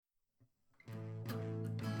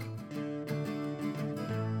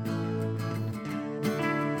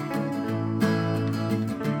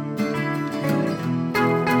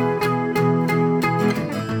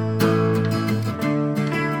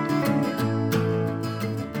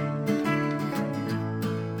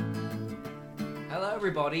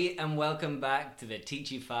everybody, and welcome back to the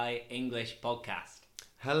Teachify English podcast.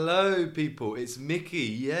 Hello, people. It's Mickey.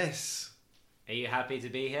 Yes. Are you happy to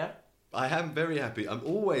be here? I am very happy. I'm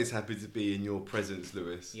always happy to be in your presence,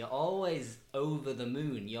 Lewis. You're always over the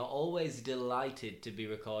moon. You're always delighted to be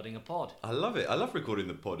recording a pod. I love it. I love recording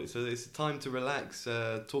the pod. It's a time to relax,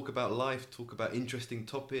 talk about life, talk about interesting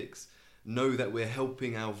topics, know that we're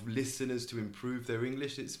helping our listeners to improve their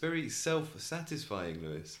English. It's very self-satisfying,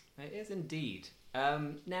 Lewis. It is indeed.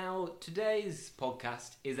 Now, today's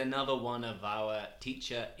podcast is another one of our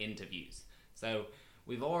teacher interviews. So,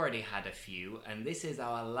 we've already had a few, and this is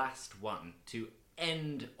our last one to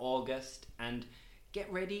end August and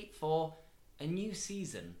get ready for a new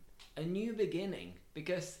season, a new beginning.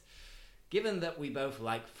 Because given that we both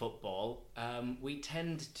like football, we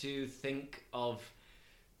tend to think of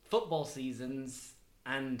football seasons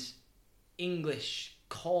and English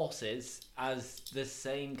courses as the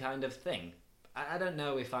same kind of thing. I don't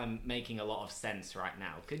know if I'm making a lot of sense right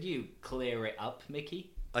now. Could you clear it up,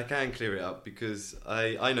 Mickey? I can clear it up because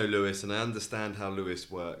I know Lewis and I understand how Lewis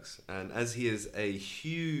works. And as he is a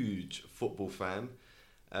huge football fan,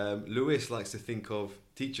 Lewis likes to think of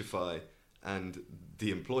Teachify and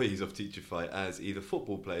the employees of Teachify as either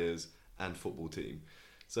football players and football team.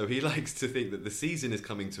 So he likes to think that the season is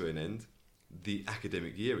coming to an end, the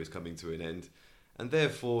academic year is coming to an end, and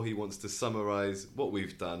therefore he wants to summarise what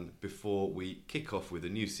we've done before we kick off with a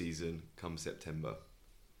new season come September.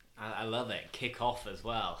 I love it. Kick off as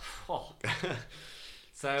well. Oh.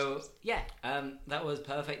 So, that was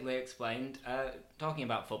perfectly explained. Talking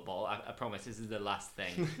about football, I promise this is the last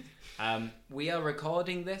thing. We are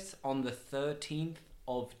recording this on the 13th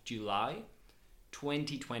of July,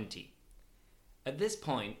 2020. At this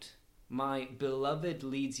point, my beloved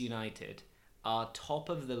Leeds United are top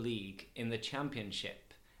of the league in the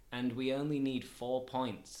Championship, and we only need 4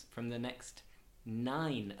 points from the next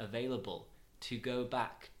 9 available to go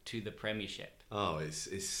back to the Premiership. Oh,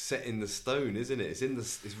 it's set in the stone, isn't it?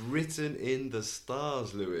 It's written in the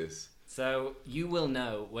stars, Lewis. So you will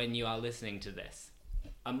know when you are listening to this,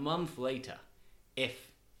 a month later,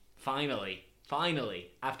 if finally,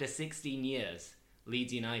 after 16 years,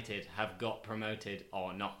 Leeds United have got promoted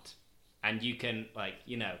or not. And you can,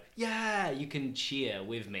 you can cheer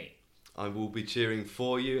with me. I will be cheering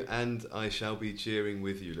for you, and I shall be cheering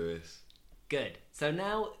with you, Lewis. Good. So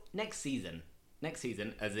now, next season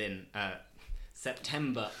as in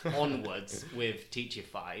September onwards with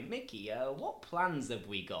Teachify. Mickey, what plans have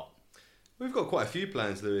we got? We've got quite a few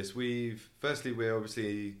plans, Lewis. We're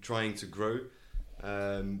obviously trying to grow.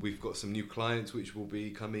 We've got some new clients which will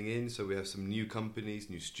be coming in, so we have some new companies,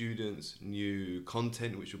 new students, new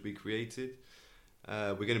content which will be created.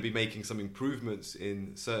 We're going to be making some improvements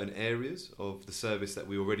in certain areas of the service that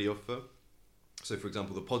we already offer. So, for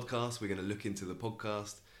example, the podcast, we're going to look into the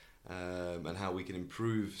podcast and how we can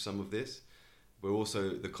improve some of this.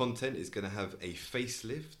 The content is going to have a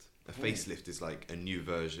facelift. A facelift is like a new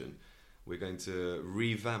version. We're going to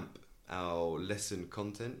revamp our lesson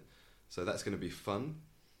content. So that's going to be fun.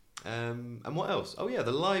 And what else? Oh yeah,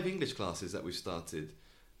 the live English classes that we've started.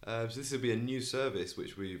 So this will be a new service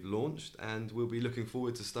which we've launched, and we'll be looking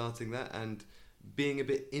forward to starting that and being a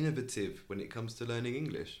bit innovative when it comes to learning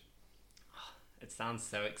English. It sounds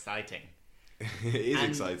so exciting. It is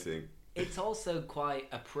exciting. It's also quite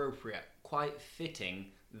appropriate, quite fitting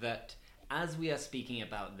that as we are speaking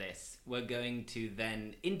about this, we're going to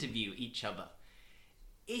then interview each other.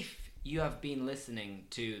 If you have been listening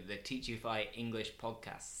to the Teachify English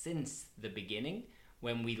podcast since the beginning,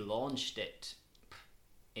 when we launched it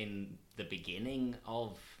in the beginning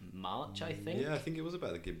of March, I think. Yeah, I think it was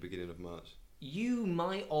about the beginning of March. You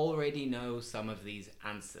might already know some of these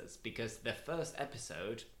answers because the first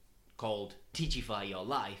episode, called Teachify Your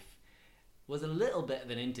Life, was a little bit of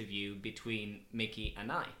an interview between Mickey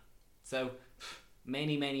and I. So,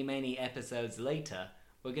 many episodes later,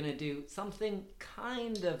 we're going to do something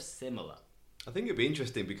kind of similar. I think it'd be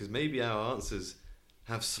interesting because maybe our answers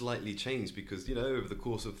have slightly changed because, over the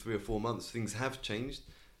course of 3 or 4 months, things have changed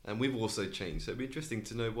and we've also changed. So it'd be interesting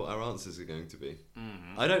to know what our answers are going to be.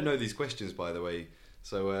 Mm-hmm. I don't know these questions, by the way,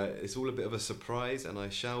 so it's all a bit of a surprise, and I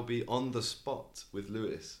shall be on the spot with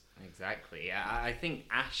Lewis. Exactly. I think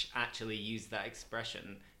Ash actually used that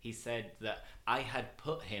expression. He said that I had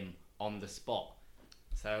put him on the spot.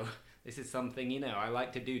 So this is something, I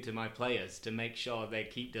like to do to my players to make sure they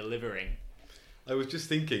keep delivering. I was just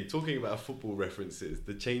thinking, talking about football references,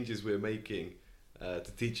 the changes we're making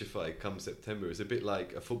to Teachify come September is a bit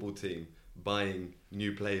like a football team buying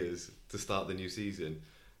new players to start the new season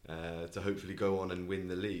to hopefully go on and win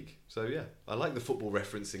the league. So yeah, I like the football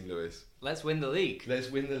referencing, Lewis. Let's win the league. Let's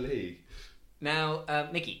win the league. Now,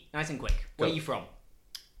 Mickey, nice and quick. Where Go. are you from?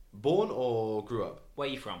 Born or grew up? Where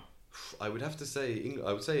are you from? I would have to say England.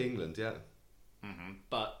 I would say England, yeah.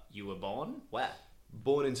 But you were born where?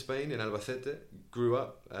 Born in Spain, in Albacete. Grew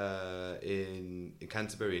up in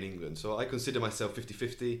Canterbury, in England. So I consider myself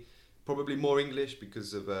 50-50. Probably more English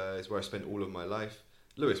because of it's where I spent all of my life.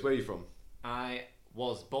 Lewis, where are you from? I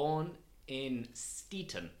was born in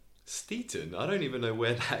Steeton. Steeton? I don't even know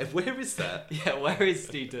where that. Where is that? Yeah, where is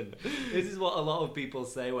Steeton? This is what a lot of people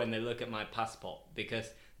say when they look at my passport, because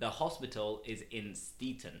the hospital is in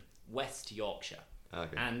Steeton, West Yorkshire.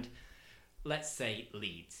 Okay. And let's say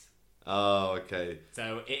Leeds. Oh, okay.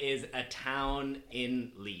 So it is a town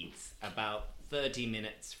in Leeds, about 30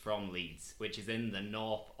 minutes from Leeds, which is in the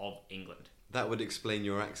north of England. That would explain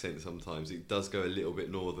your accent sometimes. It does go a little bit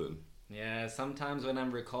northern. Yeah, sometimes when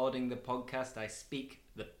I'm recording the podcast, I speak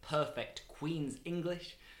the perfect Queen's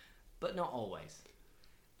English, but not always.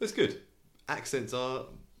 That's good. Accents are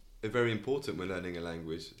very important when learning a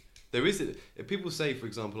language. There is people say, for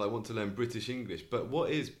example, I want to learn British English, but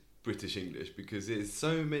what is British English? Because there's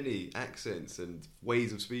so many accents and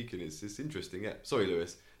ways of speaking. It's interesting. Yeah. Sorry,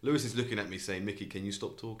 Lewis. Lewis is looking at me saying, Mickey, can you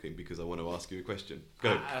stop talking because I want to ask you a question?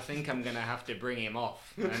 Go. I think I'm going to have to bring him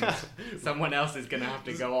off, and someone else is going to have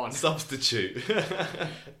to go on. Substitute.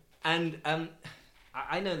 And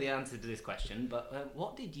I know the answer to this question, but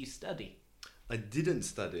what did you study? I didn't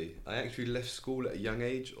study. I actually left school at a young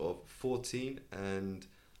age of 14 and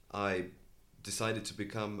I decided to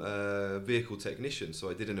become a vehicle technician. So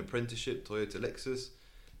I did an apprenticeship, Toyota Lexus,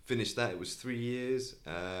 finished that. It was 3 years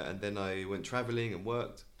and then I went travelling and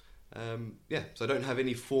worked. So I don't have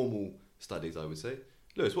any formal studies, I would say.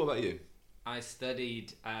 Lewis, what about you? I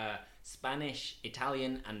studied Spanish,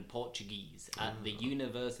 Italian and Portuguese at the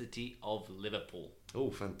University of Liverpool. Oh,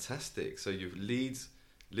 fantastic. So you've Leeds,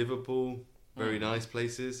 Liverpool, very nice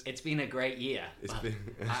places. It's been a great year. It's been...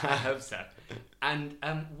 I hope so. And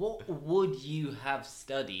what would you have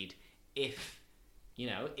studied if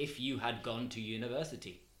you had gone to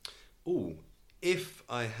university? Oh, if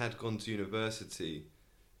I had gone to university,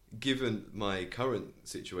 given my current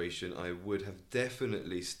situation, I would have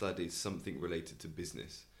definitely studied something related to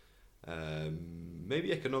business.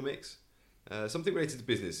 Maybe economics, something related to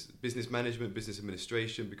business management, business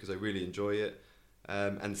administration, because I really enjoy it.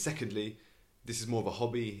 And secondly, this is more of a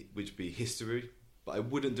hobby, which would be history. But I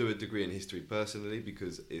wouldn't do a degree in history personally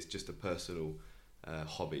because it's just a personal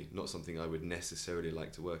hobby, not something I would necessarily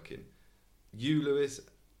like to work in. You, Lewis,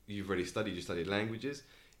 you've already studied, you studied languages.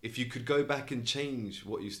 If you could go back and change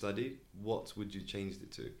what you studied, what would you change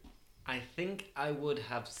it to? I think I would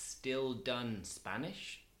have still done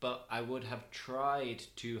Spanish, but I would have tried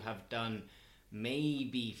to have done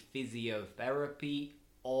maybe physiotherapy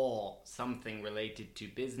or something related to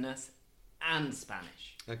business and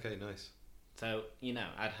Spanish. Okay, nice. So,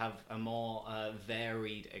 I'd have a more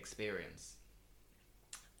varied experience.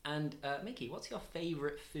 And Mickey, what's your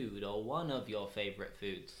favourite food or one of your favourite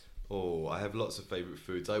foods? Oh, I have lots of favourite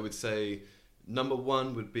foods. I would say number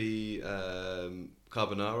one would be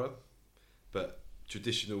carbonara, but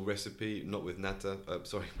traditional recipe, not with nata.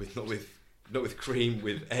 Not with cream,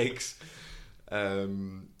 with eggs.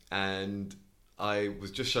 And I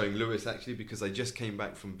was just showing Lewis actually because I just came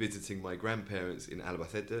back from visiting my grandparents in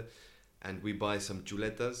Albacete, and we buy some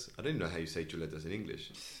chuletas. I don't know how you say chuletas in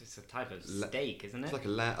English. It's a type of steak, isn't it? It's like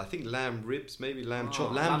I think lamb ribs, maybe lamb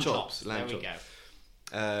chops. There we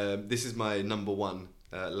go. This is my number one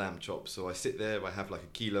lamb chop. So I sit there, I have like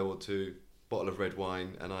a kilo or two, bottle of red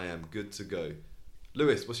wine, and I am good to go.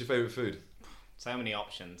 Lewis, what's your favourite food? So many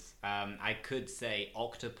options. I could say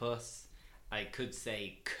octopus. I could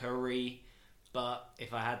say curry. But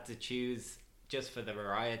if I had to choose, just for the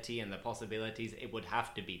variety and the possibilities, it would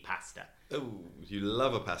have to be pasta. Oh, you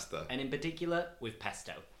love a pasta. And in particular, with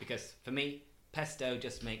pesto. Because for me, pesto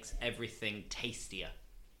just makes everything tastier.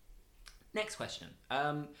 Next question.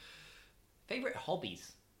 Favourite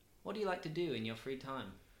hobbies? What do you like to do in your free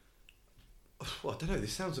time? Well, I don't know,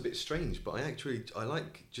 this sounds a bit strange, but I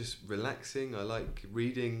like just relaxing. I like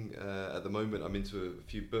reading. At the moment, I'm into a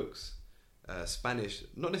few books. Spanish,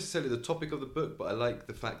 not necessarily the topic of the book, but I like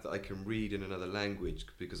the fact that I can read in another language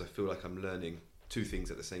because I feel like I'm learning two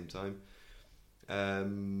things at the same time.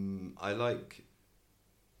 I like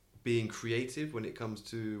being creative when it comes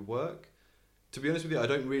to work. To be honest with you, I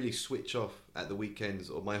don't really switch off at the weekends,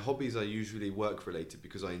 or my hobbies are usually work related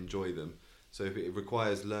because I enjoy them. So if it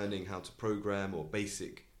requires learning how to program or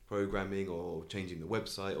basic programming or changing the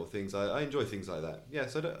website or things, I enjoy things like that.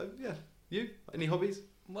 Yeah, you? Any hobbies?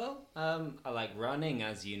 Well, I like running,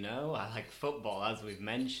 as you know. I like football, as we've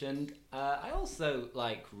mentioned. I also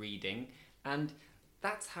like reading. And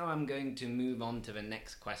that's how I'm going to move on to the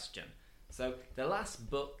next question. So, the last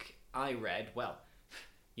book I read, well,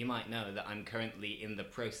 you might know that I'm currently in the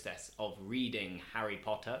process of reading Harry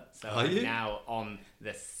Potter. So I'm now on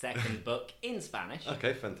the second book in Spanish.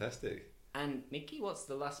 Okay, fantastic. And Mickey, what's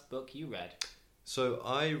the last book you read? So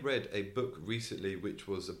I read a book recently which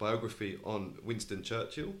was a biography on Winston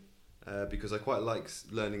Churchill because I quite like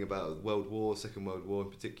learning about World War, Second World War in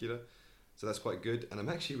particular. So that's quite good. And I'm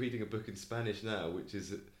actually reading a book in Spanish now, which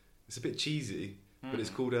is it's a bit cheesy, but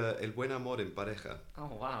it's called El Buen Amor en Pareja.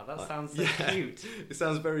 Oh wow, that sounds so cute. It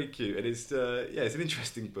sounds very cute, and it's it's an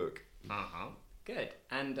interesting book. Good.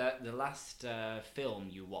 And the last film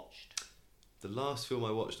you watched? The last film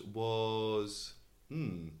I watched was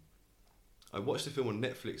I watched a film on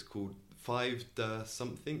Netflix called Five Da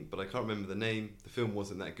Something, but I can't remember the name. The film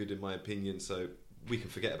wasn't that good in my opinion, so we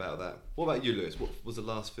can forget about that. What about you, Lewis? What was the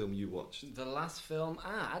last film you watched? The last film?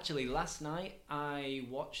 Actually, last night I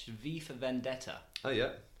watched V for Vendetta. Oh yeah,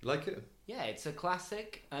 like it? Yeah, it's a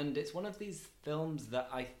classic, and it's one of these films that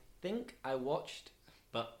I think I watched,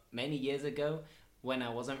 but many years ago when I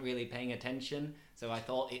wasn't really paying attention, so I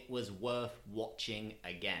thought it was worth watching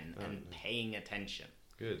again and paying attention.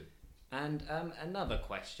 Good. And another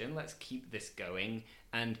question, let's keep this going,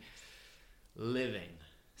 and living.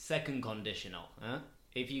 Second conditional.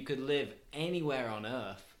 If you could live anywhere on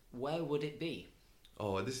Earth, where would it be?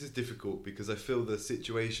 Oh, this is difficult because I feel the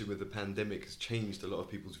situation with the pandemic has changed a lot of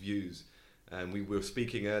people's views. And we were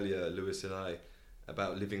speaking earlier, Lewis and I,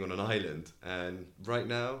 about living on an island. And right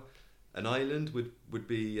now, an island would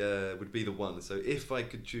be the one. So if I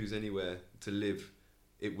could choose anywhere to live,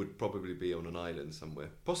 it would probably be on an island somewhere.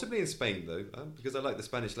 Possibly in Spain though, because I like the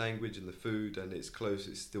Spanish language and the food, and it's close.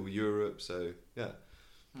 It's still Europe, so yeah.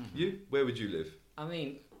 Mm-hmm. You? Where would you live? I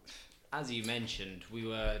mean, as you mentioned, we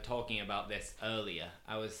were talking about this earlier.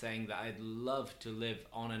 I was saying that I'd love to live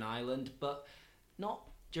on an island, but not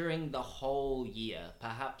during the whole year.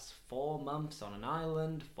 Perhaps 4 months on an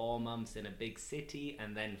island, 4 months in a big city,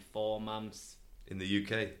 and then 4 months... in the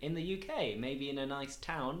UK? In the UK. Maybe in a nice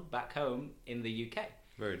town back home in the UK.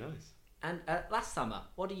 Very nice. And last summer,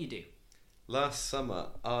 what did you do? Last summer,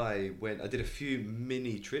 I did a few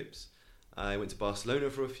mini trips. I went to Barcelona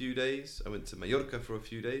for a few days. I went to Mallorca for a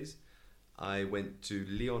few days. I went to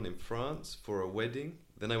Lyon in France for a wedding.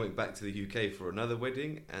 Then I went back to the UK for another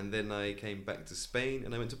wedding. And then I came back to Spain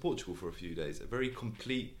and I went to Portugal for a few days. A very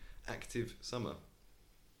complete, active summer.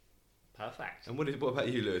 Perfect. And what about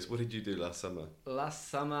you, Lewis? What did you do last summer? Last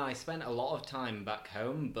summer, I spent a lot of time back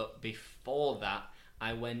home. But before that,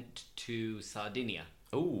 I went to Sardinia.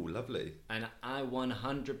 Oh, lovely. And I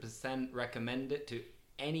 100% recommend it to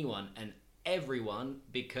anyone and everyone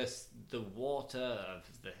because the water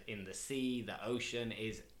in the sea, the ocean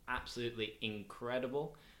is absolutely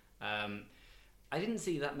incredible. I didn't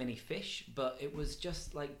see that many fish, but it was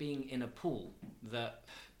just like being in a pool. That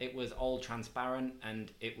it was all transparent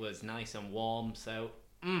and it was nice and warm, so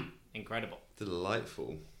incredible.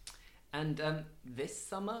 Delightful. And this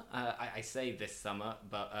summer, I say this summer,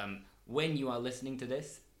 but when you are listening to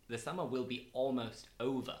this, the summer will be almost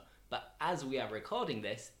over. But as we are recording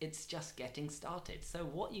this, it's just getting started. So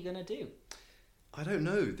what are you going to do? I don't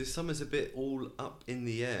know. This summer's a bit all up in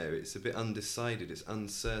the air. It's a bit undecided. It's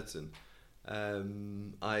uncertain.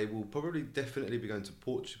 I will probably definitely be going to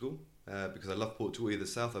Portugal because I love Portugal, either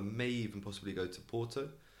south. I may even possibly go to Porto.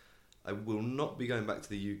 I will not be going back to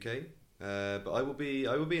the UK, but I will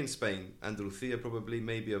be in Spain, Andalusia probably.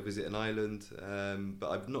 Maybe I'll visit an island,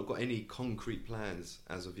 but I've not got any concrete plans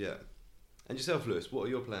as of yet. And yourself, Lewis, what are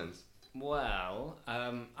your plans? Well,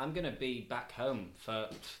 I'm going to be back home for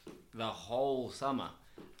the whole summer.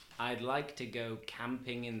 I'd like to go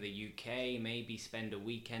camping in the UK, maybe spend a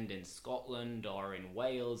weekend in Scotland or in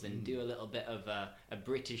Wales and do a little bit of a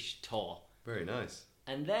British tour. Very nice.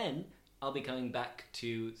 And then I'll be coming back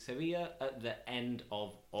to Sevilla at the end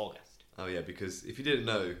of August. Oh yeah, because if you didn't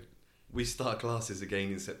know, we start classes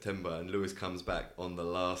again in September and Lewis comes back on the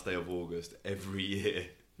last day of August every year.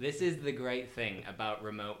 This is the great thing about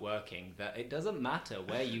remote working, that it doesn't matter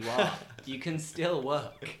where you are, you can still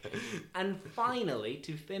work. And finally,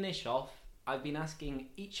 to finish off, I've been asking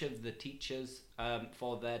each of the teachers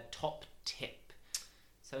for their top tip.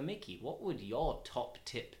 So Mickey, what would your top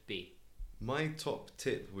tip be? My top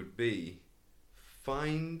tip would be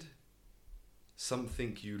find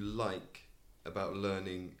something you like about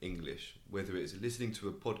learning English, whether it's listening to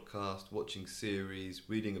a podcast, watching series,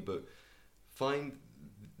 reading a book. Find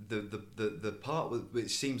the part which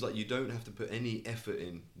seems like you don't have to put any effort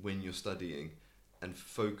in when you're studying, and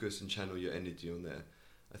focus and channel your energy on there.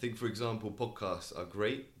 I think, for example, podcasts are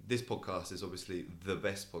great. This podcast is obviously the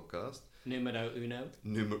best podcast. Numero uno.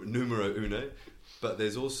 Numero uno. But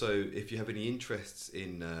there's also, if you have any interests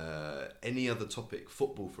in any other topic,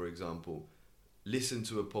 football, for example, listen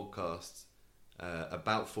to a podcast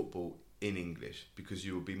about football in English, because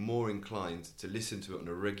you will be more inclined to listen to it on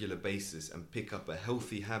a regular basis and pick up a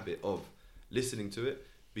healthy habit of listening to it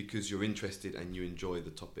because you're interested and you enjoy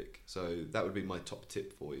the topic. So that would be my top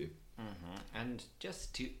tip for you. Mm-hmm. And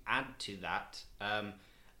just to add to that,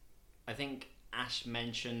 I think Ash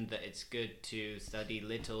mentioned that it's good to study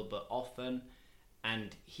little but often.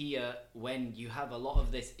 And here, when you have a lot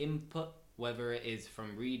of this input, whether it is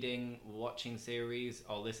from reading, watching series,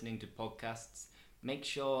 or listening to podcasts, make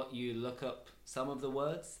sure you look up some of the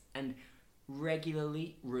words and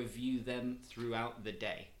regularly review them throughout the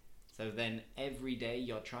day. So then every day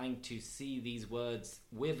you're trying to see these words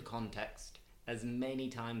with context as many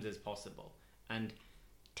times as possible. And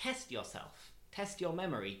test yourself. Test your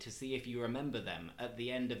memory to see if you remember them at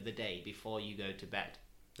the end of the day before you go to bed.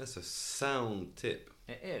 That's a sound tip.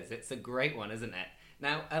 It is. It's a great one, isn't it?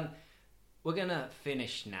 Now, we're gonna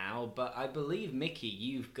finish now, but I believe, Mickey,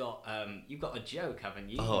 you've got a joke, haven't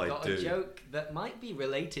you? Oh, you've got I do. a joke that might be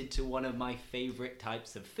related to one of my favourite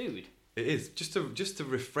types of food. It is. Just to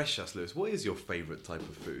refresh us, Lewis, what is your favourite type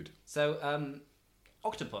of food? So,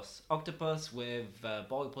 octopus. Octopus with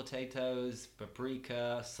boiled potatoes,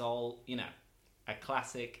 paprika, salt, a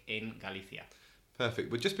classic in Galicia. Perfect.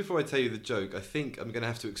 But just before I tell you the joke, I think I'm going to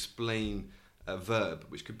have to explain a verb,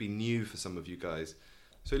 which could be new for some of you guys.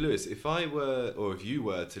 So, Lewis, if you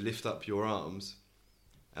were to lift up your arms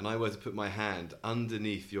and I were to put my hand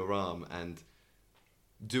underneath your arm and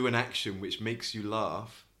do an action which makes you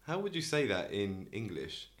laugh, how would you say that in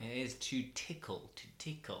English? It is to tickle, to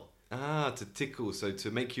tickle. Ah, to tickle. So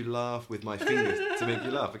to make you laugh with my fingers, to make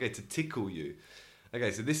you laugh. Okay, to tickle you.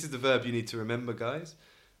 Okay, so this is the verb you need to remember, guys.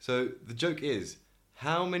 So the joke is,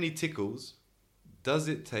 how many tickles does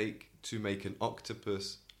it take to make an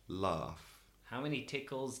octopus laugh? How many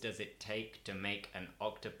tickles does it take to make an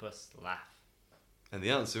octopus laugh? And the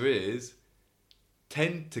answer is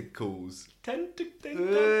tentacles.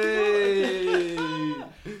 Tentacles. Hey!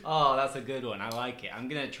 Oh, that's a good one. I like it. I'm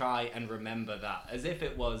going to try and remember that as if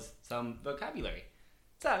it was some vocabulary.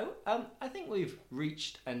 So, I think we've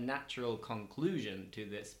reached a natural conclusion to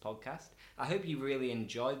this podcast. I hope you really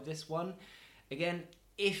enjoyed this one. Again,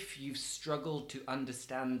 if you've struggled to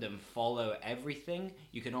understand and follow everything,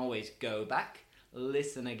 you can always go back,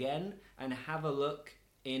 listen again, and have a look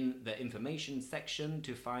in the information section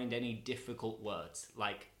to find any difficult words,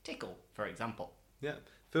 like tickle, for example. Yeah,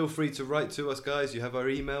 feel free to write to us, guys. You have our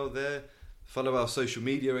email there. Follow our social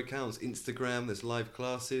media accounts, Instagram, there's live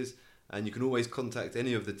classes, and you can always contact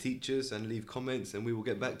any of the teachers and leave comments, and we will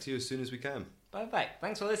get back to you as soon as we can. Perfect.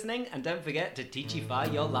 Thanks for listening, and don't forget to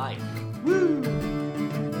teachify your life. Woo!